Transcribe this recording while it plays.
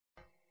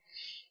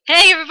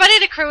Hey everybody,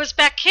 the crew is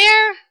back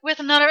here with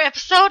another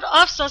episode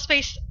of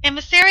Subspace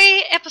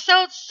Emissary,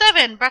 episode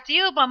 7, brought to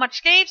you by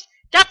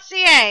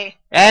MuchGames.ca.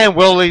 And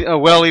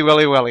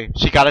Willy.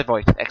 She got it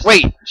voice.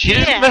 Wait, she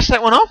didn't mess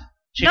that one up?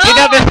 She No, did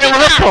not mess that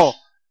one up, Cole.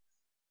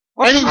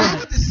 What's wrong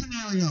with this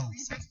scenario?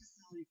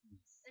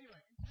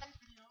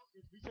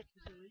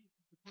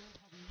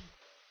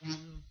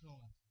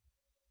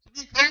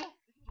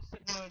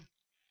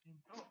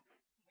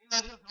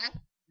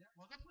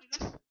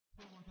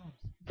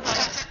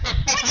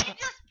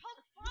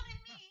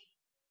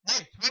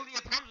 Hey, twirl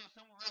your thumbs or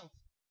somewhere else.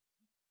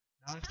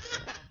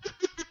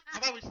 How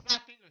about we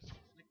snap fingers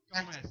like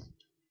Gomez?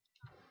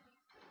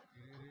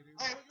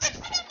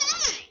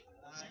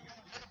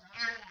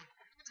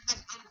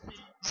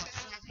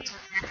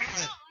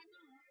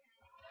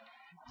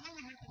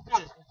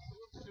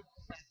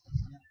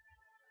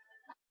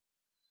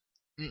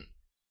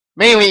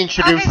 May we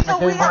introduce Okay,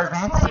 so we have...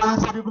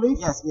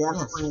 Yes, we have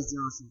to play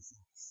 0 6.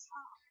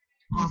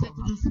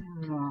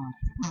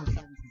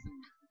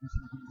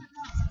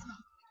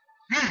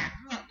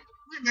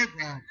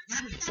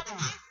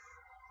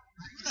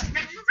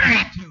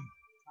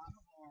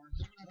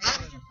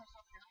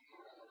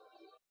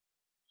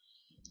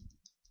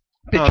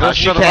 because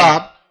she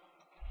can.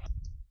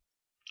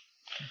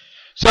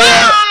 So,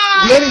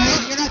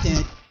 You're not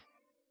dead.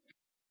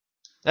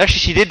 actually,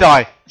 she did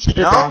die. She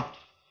did No? die.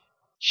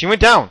 She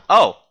went down.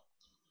 Oh.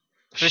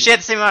 So she had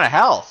the same amount of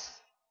health.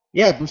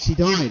 Yeah, but she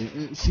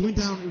died. She went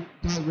down and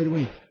died right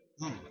away.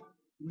 Oh.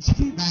 When she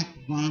came back,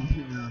 Bob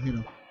hit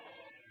her.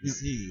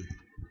 See.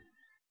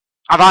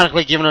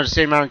 Ironically, giving her the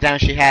same amount of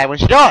damage she had when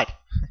she died.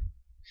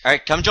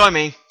 Alright, come join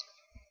me.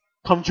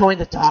 Come join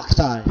the dark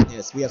side.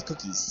 Yes, we have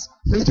cookies.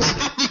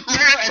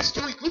 It's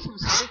doing good from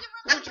side.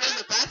 Come join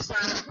the back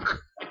side.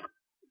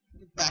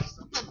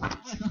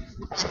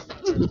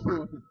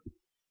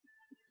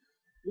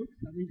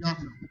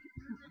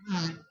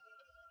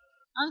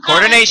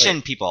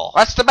 Coordination, people.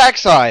 That's the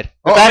backside.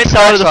 The Oh,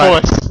 backside of the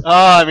backside. force.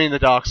 Oh, I mean the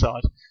dark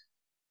side.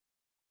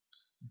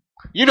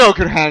 You know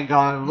good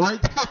handgun, right?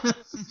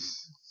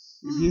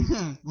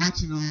 Yeah,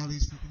 watching all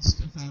these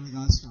fucking Family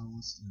Guy Star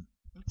Wars stuff.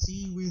 Let's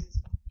see with.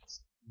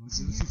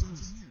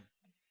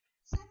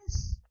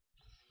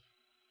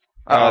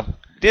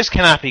 This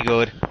cannot be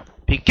good.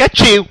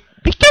 Pikachu!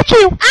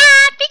 Pikachu!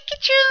 Ah,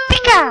 Pikachu!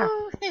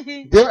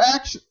 Pika! They're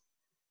actually.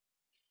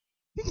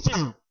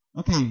 Pikachu!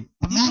 Okay.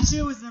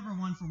 Pikachu was never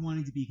one for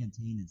wanting to be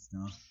contained and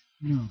stuff.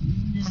 No.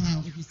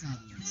 If you saw the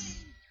anime.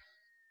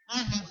 I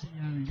have seen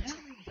the anime. The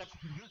anime was actually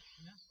pretty good.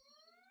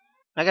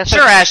 Like I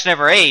Sure, Ash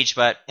never aged,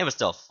 but it was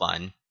still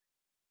fun.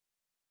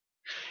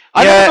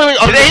 I Yeah, don't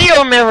really, did any of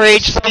them ever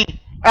age?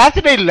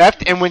 After they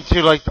left and went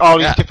to like all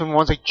these Yeah. different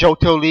ones like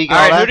Johto League and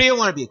all Alright, that. who do you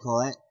want to be,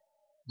 Colette?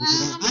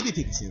 I'd be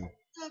Pikachu.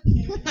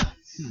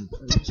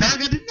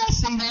 Jagga, didn't I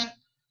say that?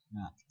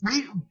 No. Bear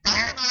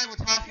and I were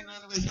talking the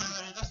other way here,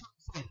 and that's what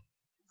we said.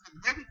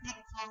 Maybe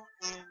Pikachu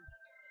and.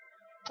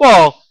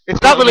 Well,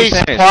 it's not What really we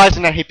saying?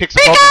 surprising that he picks a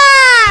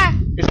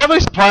Pokemon. It's not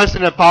really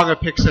surprising that Bangaa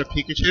picks a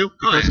Pikachu.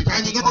 Because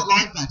And you get the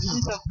life back.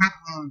 He's a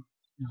Pokemon.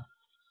 Yeah.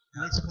 He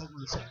likes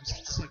Pokemon so it's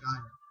just like I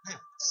am. Yeah,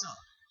 so.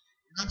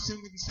 And I'm soon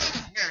going to be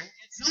saying, yeah,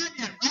 it's not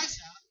your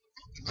Russia.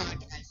 Pokemon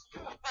guys.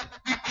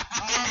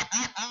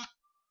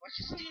 What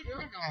you say you're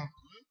doing now?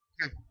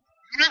 Okay.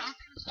 You know, I'm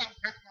going to start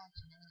Pokemon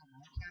tomorrow on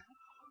my channel.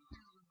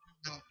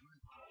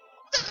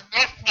 There's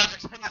enough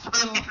projects for the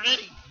channel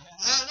already.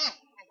 I don't know.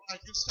 I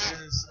can start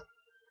this.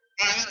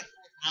 I had like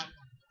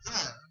 4 or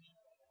 5 of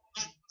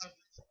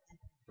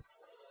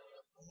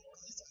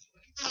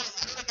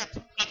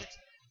them.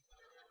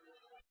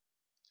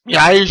 Yeah.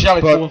 yeah, I usually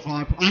have like 4 or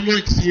 5. I'm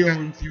like Zero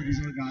and a few of these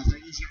other guys. I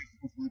usually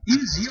have 4 or 5.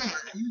 Even Zero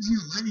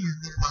Lenny is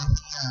there, but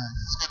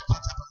he's got to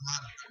catch up on a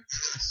lot of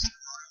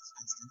Secret Mario, for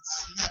instance.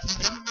 Yeah,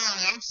 Secret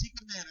Mario,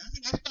 Secret Man. I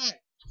think that's bad.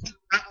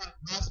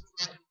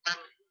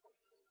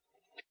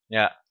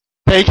 Yeah.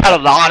 They got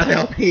a lot of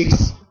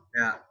LPs.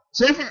 Yeah.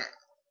 So far,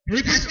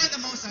 That's probably the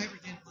most I ever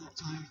did for the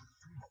time.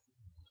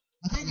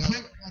 I think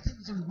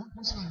there's only one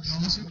person on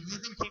YouTube.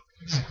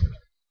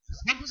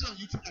 One person on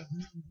YouTube that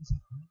really was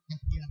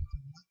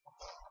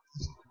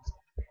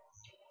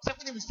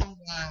something was told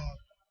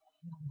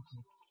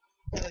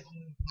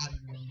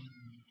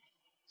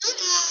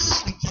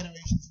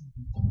generations.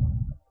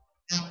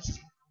 Now it's just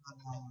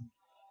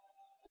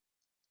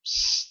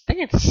I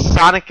think it's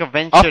Sonic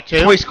Adventure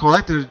too. Voice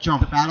Colette, the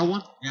jump battle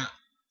one. Yeah.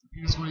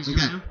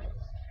 Okay.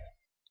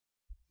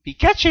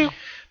 Pikachu.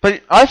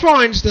 But I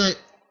find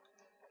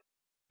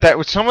that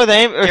with some of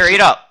them, Here,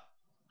 eat up.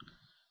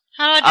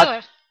 How do I do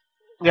it?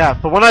 yeah.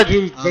 But when I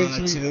do, 2,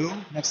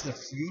 next to the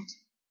fruit.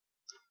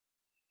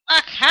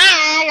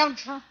 Okay, I'm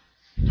trying.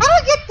 How do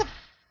I get the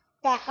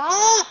back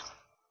up?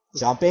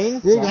 Jumping.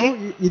 There you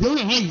go. You're doing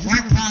it right. You just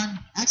have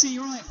Actually,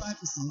 you're only at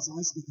 5%, so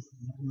let's get the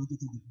fruit. We'll get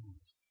to the fruit.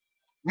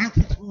 one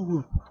kick will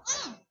work.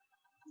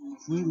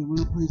 Wait,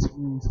 we'll play some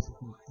rules. That's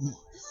okay.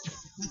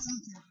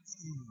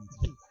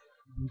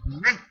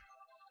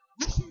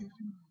 Actually,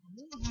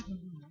 you don't have to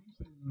do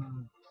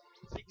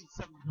taking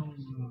something home.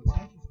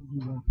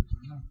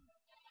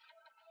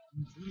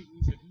 It's really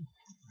easy to do.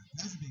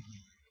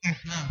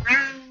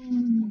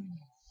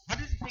 What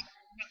did you think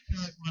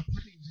my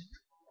puppy was in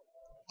there?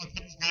 My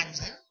puppy's ball was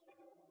there?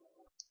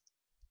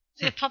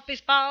 Is it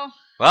Puppy's ball?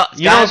 Well, it's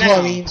You know got what it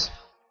it. means.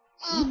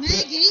 Oh,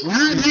 Maggie! Well,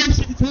 I never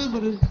seen the time,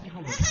 but it's...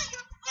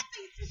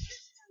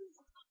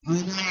 I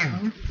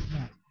know.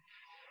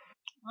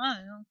 I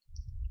don't know.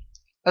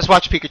 Let's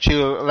watch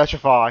Pikachu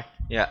electrify.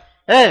 Yeah.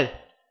 Hey!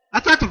 I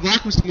thought the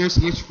Rock was the most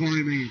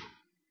electrifying man.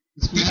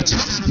 It's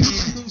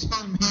Pikachu's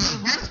fun man.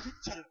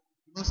 The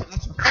most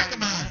electrifying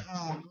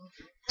man.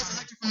 Most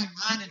electrifying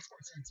man in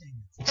sports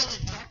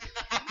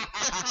entertainment.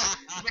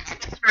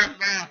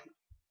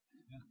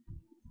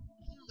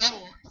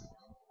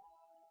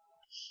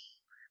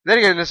 Then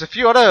again, there's a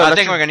few other. I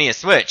think we're gonna need a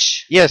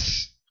switch.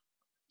 Yes.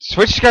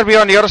 Switch has got to be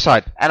on the other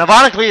side. And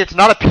ironically, it's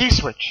not a P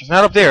switch. It's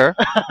not up there.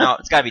 No,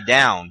 it's gotta be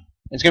down.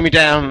 It's gonna be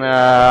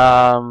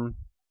down.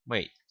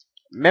 Wait.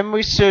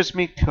 Memory serves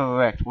me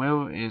correct.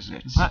 Where is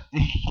it?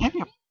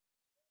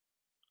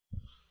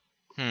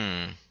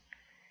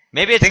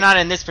 Maybe it's not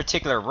in this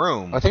particular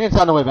room. I think it's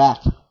on the way back.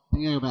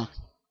 I'm gonna go back.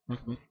 Back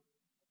a bit.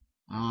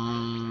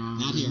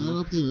 Not here.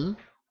 Not up there.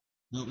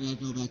 No, we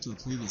gotta go back to a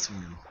previous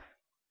room.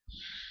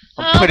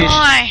 I'm Oh pretty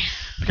boy.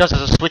 because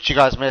there's a switch you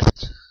guys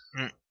missed.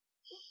 Mm.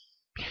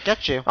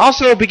 Get you.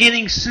 Also,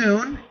 beginning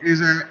soon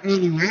is our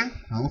annual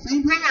Hall of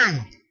Fame Brawl.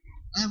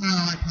 And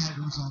my iPad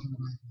goes off in the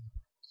background.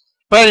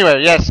 But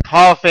anyway, yes,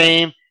 Hall of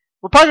Fame.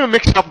 We're probably gonna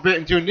mix it up a bit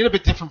and do a little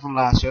bit different from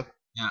last year.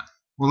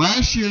 Well,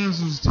 last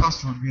year's was a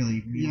tough one,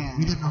 really. We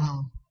didn't know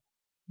how.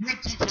 We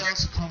had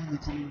details coming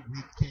within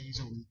days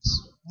or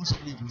weeks. Most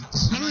likely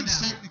weeks. We're going to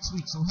start next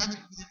week, so we'll have it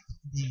within a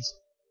couple days.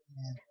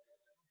 And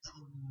a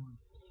little more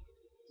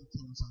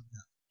details on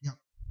that. Yep.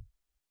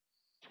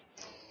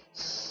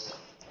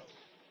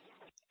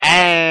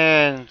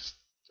 And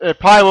it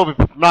probably will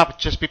be not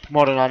just be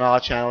promoted on our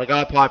channel. Like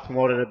I'll probably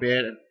promote it a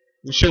bit. And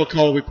I'm sure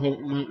Cole will be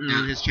promoting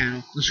on his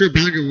channel. I'm sure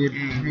Bangaa would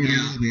promote it a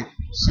little bit.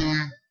 So,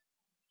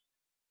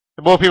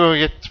 the more people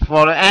get to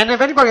promote it, and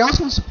if anybody else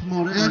wants to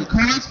promote it, and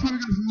Colette's probably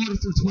going to promote it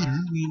through Twitter.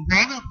 I mean,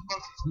 Bangaa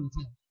promotes it through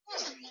Twitter. I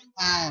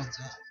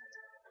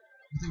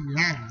think we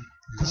all do.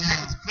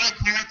 Yeah, it's great.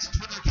 Colette's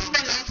Twitter account.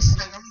 Everybody else,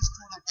 like, I'm just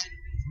throwing up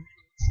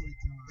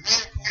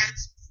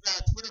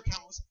Bangaa Twitter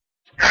account was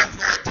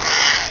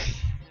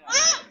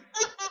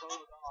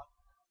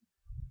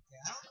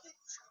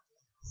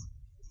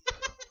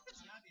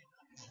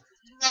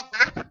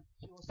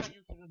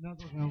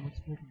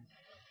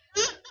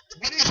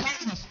What are you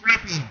talking about,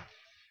 Scrappy?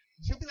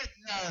 It should be like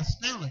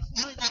Stanley.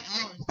 Stanley got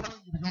out and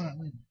telling you to go that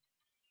way.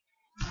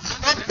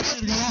 Stop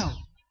telling you to go out.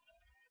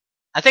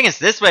 I think it's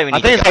this way we need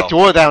I think to it's go. like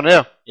toward down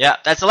there. Yeah,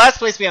 that's the last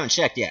place we haven't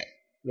checked yet.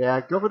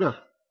 Yeah, go for there.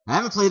 I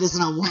haven't played this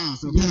in a while,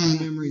 so my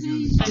memories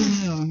on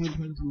this. Yeah, I had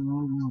played it for a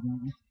long while,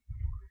 baby.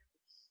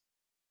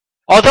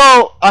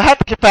 Although I had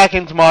to get back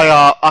into my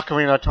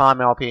Ocarina of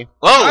Time LP.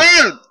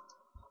 Whoa!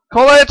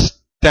 Colette's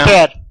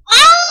dead.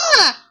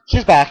 Ah!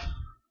 She's back.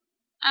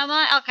 Am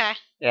I? Okay.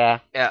 Yeah.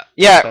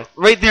 Yeah, Okay.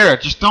 right there.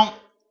 Just don't.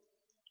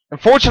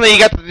 Unfortunately, you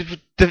got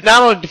to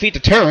Not only defeat the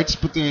turrets,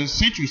 but the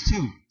sentries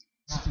too.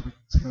 Stupid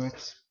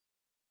turrets.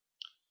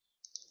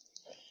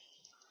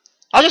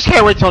 I just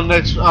can't wait till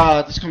next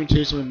this coming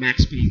Tuesday when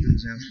Max Payne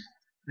comes out.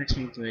 Max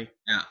Payne 3.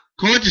 Yeah.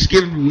 Colette just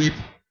give him a whip.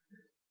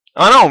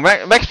 I know.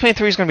 Max Payne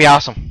 3 is gonna be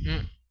awesome.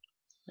 Come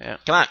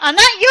on. I'm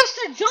not used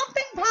to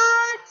jumping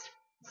parts.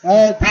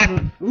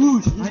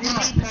 Ooh, I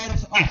need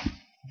D-pad off.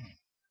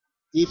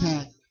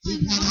 D-pad.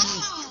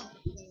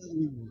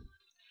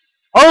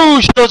 Oh,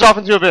 she goes off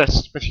into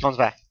abyss, but she comes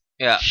back.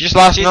 Yeah. She just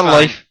lost She's another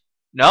fine. life.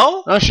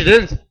 No? No, she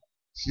didn't.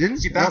 She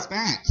didn't. She bounced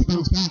back. She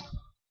bounced back.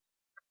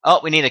 Oh,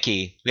 we need a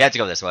key. We have to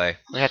go this way.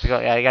 We have to go.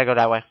 Yeah, you gotta go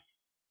that way.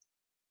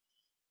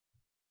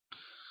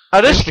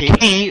 Oh, there's the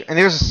key, and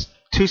there's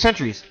 2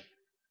 sentries.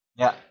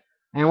 Yeah.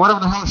 And whatever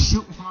the hell is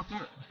shooting from up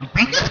there.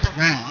 Bring up the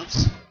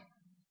rounds.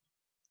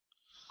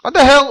 What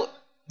the hell,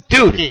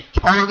 dude?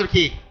 Follow the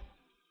key.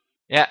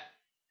 Yeah.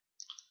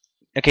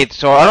 Okay,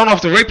 so I don't know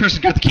if the right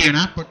person got the key or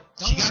not, but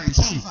Don't worry,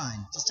 she'll be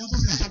fine. Just jump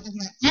over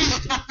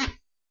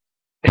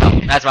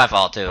that. That's my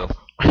fault, too.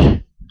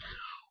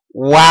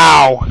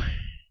 wow.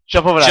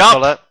 Jump over that, Jump.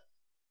 Colette.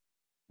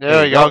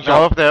 There you go. Jump.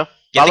 Go up there.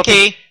 Get the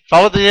key.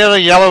 Follow the little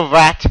yellow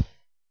rat.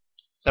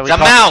 It's a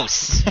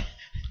mouse.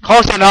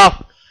 Close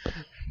enough.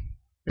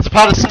 It's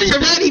part of the It's a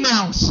city. ratty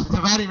mouse. It's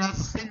a ratty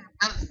mouse.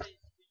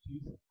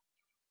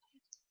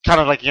 Kind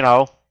of like,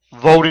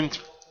 rodent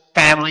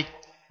family.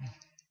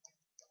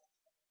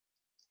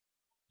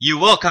 You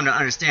will come to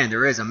understand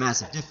there is a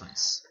massive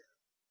difference.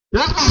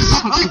 That's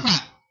my like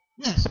that.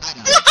 Yes, I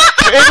know.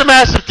 There is a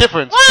massive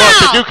difference, but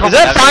they do come. Is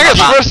that Banga's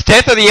Banga's first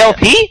death of the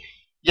LP?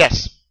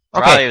 Yes.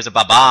 Probably it was a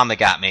bomb that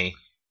got me.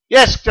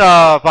 Yes,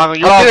 Banga,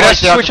 you're Up all there, right.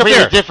 that's They're switch up completely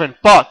there. different,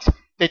 but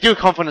they do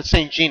come from the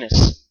same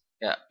genus.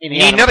 Yeah. In You the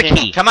need animal another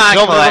kingdom. key. Come on,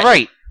 It's over to Colette. the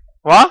right.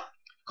 What?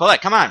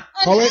 Colette, come on.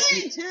 Colette.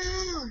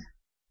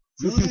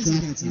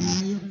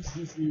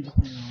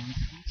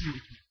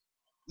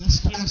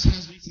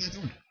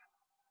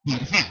 By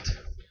default.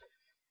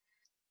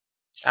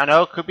 I don't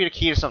know. Could be the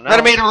key to something Let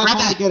him else. in or Grab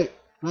that, get it.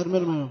 Right in the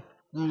middle.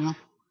 There you go.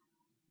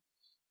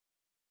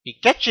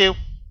 Pikachu.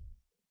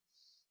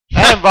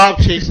 And Bob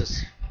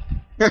chases.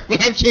 Bob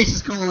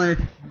chases Colette.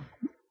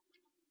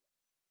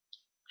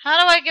 How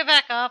do I get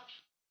back up?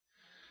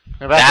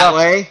 Go back That up.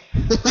 way?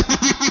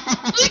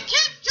 I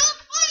can't jump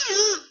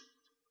higher.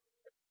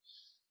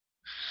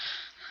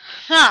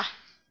 Huh.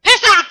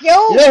 Piss off, you!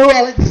 You know who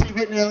I like to see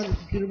right now in the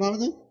computer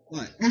monitor?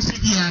 What?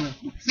 OCD Anna.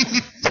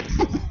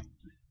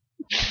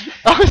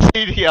 Oh,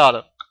 CD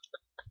auto.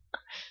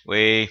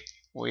 We.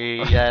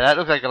 Yeah, that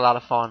looks like a lot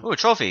of fun. Ooh, a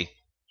trophy.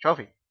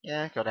 Trophy.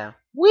 Yeah, go down.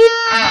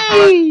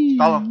 Whee!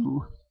 Follow.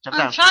 Jump I'm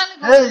down. trying to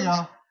go. There you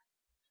go.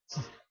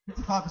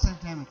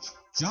 55% damage.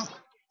 Jump.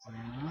 There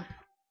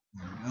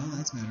we go,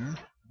 that's better.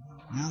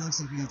 Now it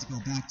looks like we have to go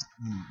back to...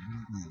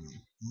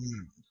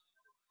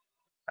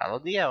 Follow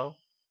the arrow.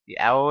 The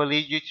arrow will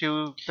lead you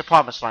to the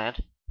promised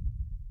land.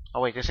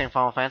 Oh wait, this ain't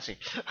Final Fantasy.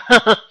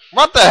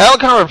 What the hell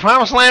kind of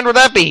promised land would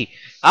that be?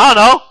 I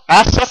don't know.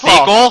 That's the fault.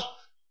 Sequel?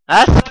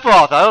 That's the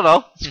fault. I don't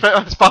know.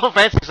 It's Final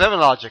Fantasy 7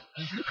 logic.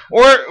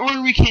 Or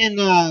we can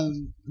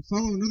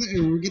follow another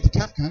arrow and get the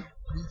Kefka.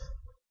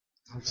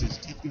 Oh, jeez,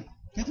 Kefka.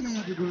 Kefka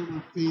might be one of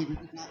my favorite,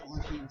 if not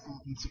my favorite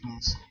Final Fantasy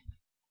boss.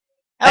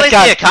 At That least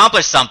guy- he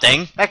accomplished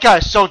something. That guy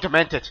is so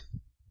demented.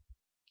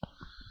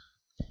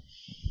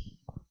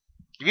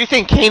 If you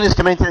think Kane is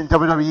demented in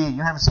WWE,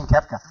 you haven't seen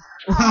Kefka.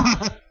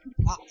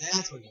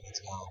 That's what you need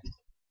to go.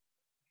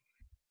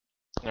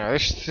 Yeah,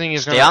 this thing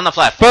is Stay gonna... on the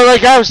platform. But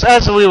like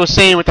as we were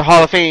saying with the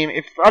Hall of Fame,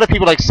 if other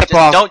people like step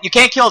off, Don't. You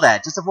can't kill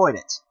that. Just avoid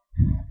it.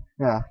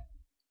 yeah.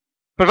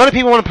 But if other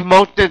people want to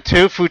promote it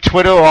too through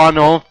Twitter or on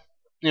their own,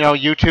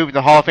 YouTube,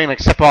 the Hall of Fame, like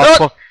step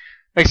off,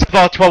 like step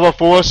off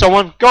 1204 or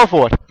someone, go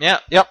for it. Yeah.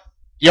 Yep.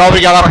 You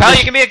already got Or our how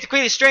you can be a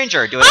complete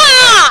stranger. Do it.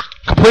 Ah!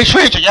 complete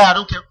stranger. Yeah, I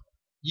don't care.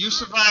 You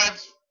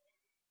survived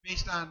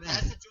based on that.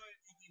 That's the joy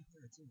of being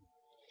player, too.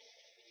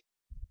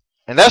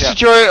 And that's the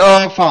joy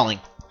of falling.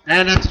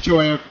 And that's the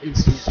joy of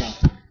instant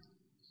death.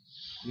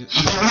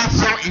 Not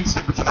so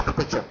instant, but you got the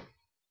picture.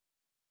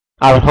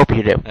 I would hope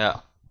you do. Yeah.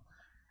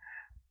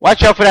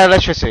 Watch out for that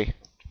electricity.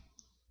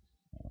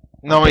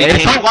 No, you Don't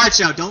can't. watch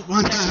out, don't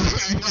run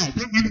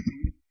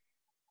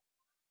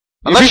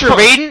Unless you're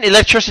raiding,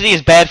 electricity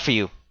is bad for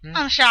you.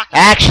 I'm shocked.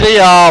 Actually,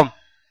 No!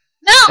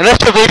 unless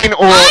you're vaping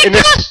or I in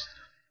this. just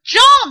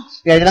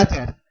jumped! Yeah, you're not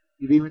dead.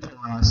 You've even to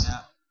us. Yeah.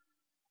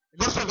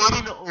 Unless you're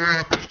waiting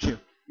or Pikachu,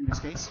 in this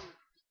case.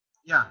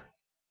 Yeah.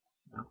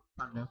 No,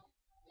 not no.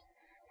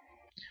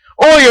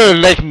 Or you're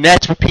like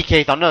Nets with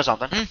PK Thunder or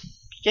something.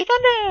 PK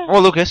Thunder! Or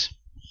Lucas.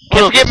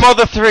 Can't forget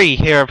Mother 3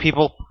 here,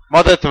 people.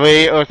 Mother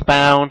 3,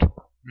 Earthbound.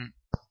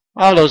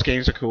 All those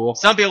games are cool.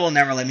 Some people will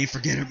never let me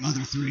forget it,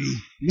 Mother 3.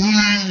 No,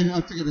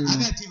 I figured it out.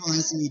 I've had people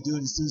asking me to do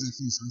it as soon as I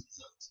finish with it.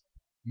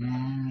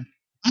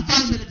 I thought I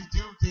was going to be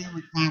doing a game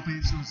like Final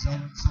Fantasy or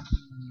Zelda or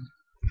something.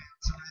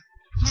 So I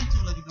can't do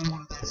like another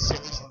one of that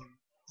silly stuff.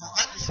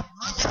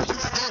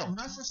 When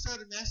I first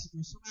started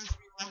Massacre, someone asked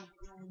me why we were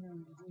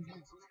doing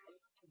Massacre.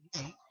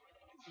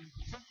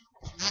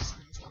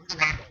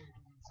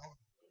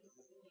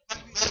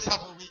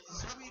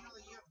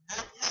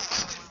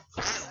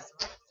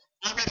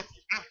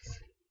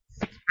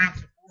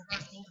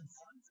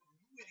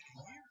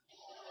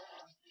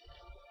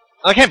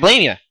 I can't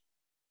blame you.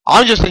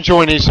 I'm just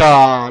enjoying these,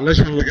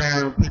 Legend of the Guy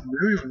and Paper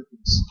Mario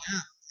weapons. Yeah,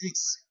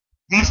 thanks.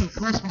 That's the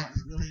first part.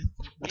 It's really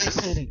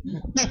exciting.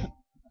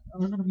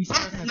 I'm gonna be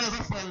starting. No,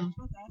 that's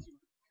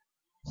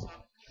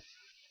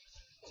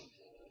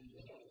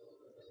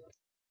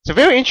It's a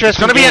very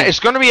interesting game. It's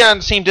gonna be on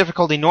the same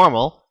difficulty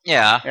normal.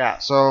 Yeah. Yeah.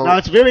 So No,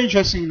 it's a very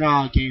interesting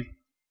game.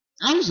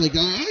 I was like,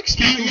 I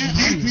expect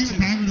I agree with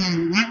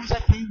having what was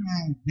that thing?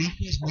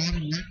 Vampires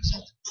Modern Life or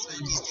something?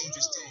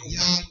 Yeah,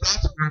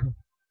 that's horrible.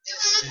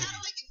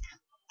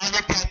 I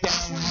looked at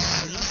that.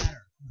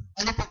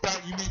 I looked at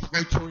that. You made the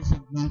right choice of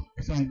not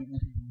deciding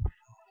nothing.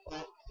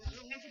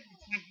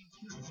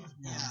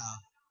 Yeah,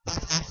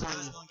 that's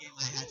absolutely one game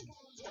I had to.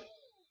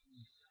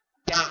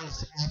 That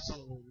was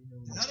absolutely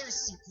another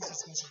super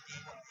special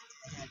game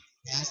that had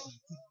gas and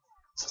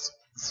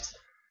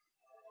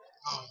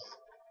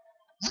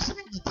that's the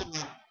one that didn't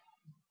like.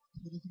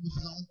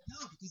 No,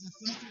 because I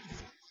felt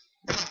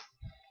it.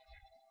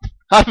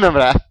 I remember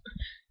that.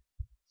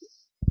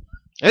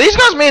 are these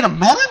guys made of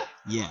melon?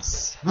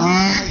 Yes.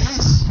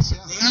 Yes. They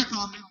are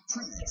called metal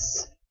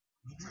trees.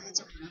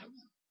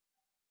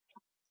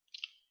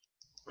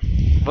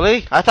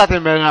 Really? I thought they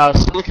meant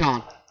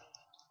silicon.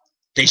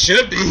 They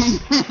should be.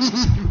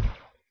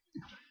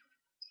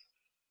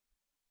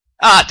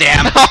 Ah,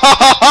 damn.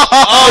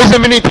 Oh, it's a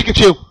mini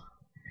Pikachu.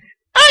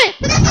 Hey!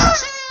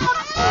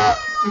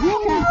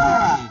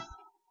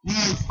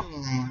 Nice.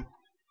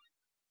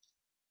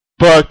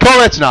 But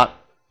Colette's not.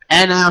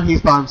 And now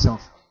he's by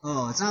himself.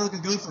 Oh, it's not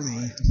looking good for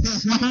me.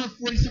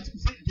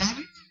 146%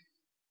 damage?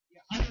 Yeah,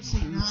 I don't see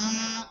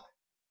that.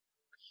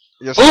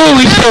 Yes. Oh,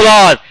 he's still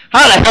alive.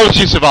 How the hell did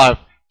you survive?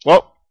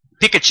 Well,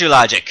 Pikachu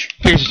logic.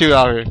 Pikachu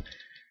out here.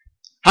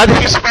 How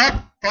did you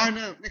survive? Find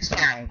out next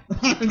time. Oh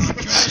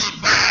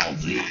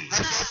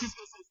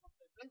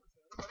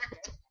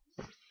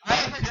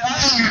my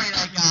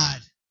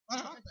god.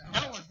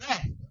 What was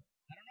that? I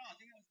don't know. I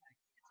think it was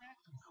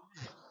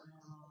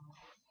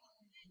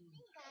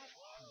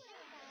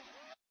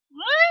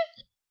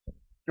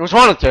It was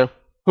 1 or 2.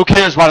 Who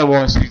cares what it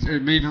was? He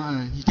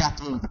got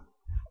through it.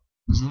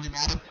 Was really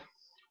mad at him?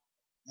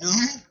 No?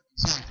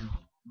 Exactly.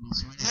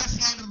 That's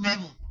not the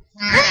level.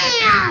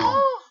 That's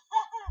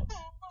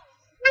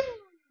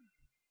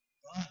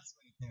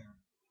right there.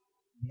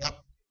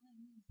 Yep.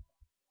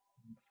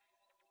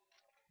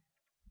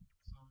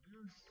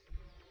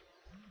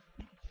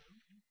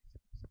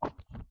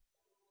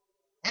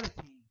 What a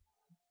team.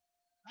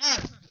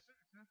 Ah,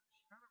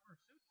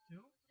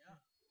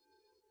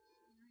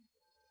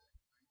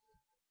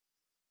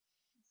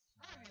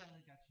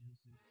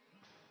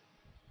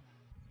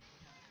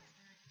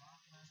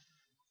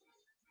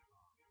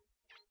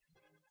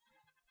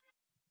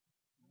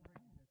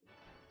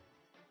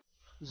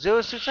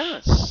 Zero Suit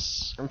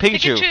Samus. And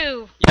Pikachu.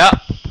 Pikachu. Yep.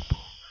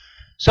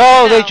 So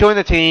No. they join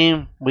the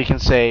team. We can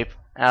save.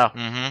 Oh,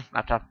 Mm-hmm.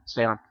 laptop.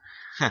 Stay on.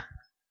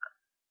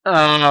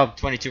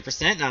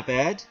 22%, not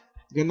bad.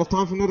 you got enough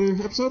time for another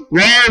episode?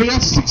 Well, we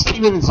got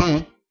 16 minutes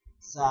in.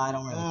 So I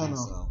don't really I don't think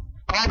know. so.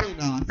 Probably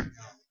not.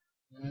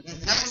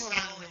 That's what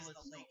I was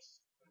the links.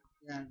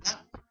 Yeah, that.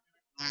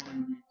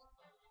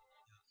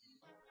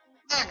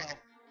 Oh, well.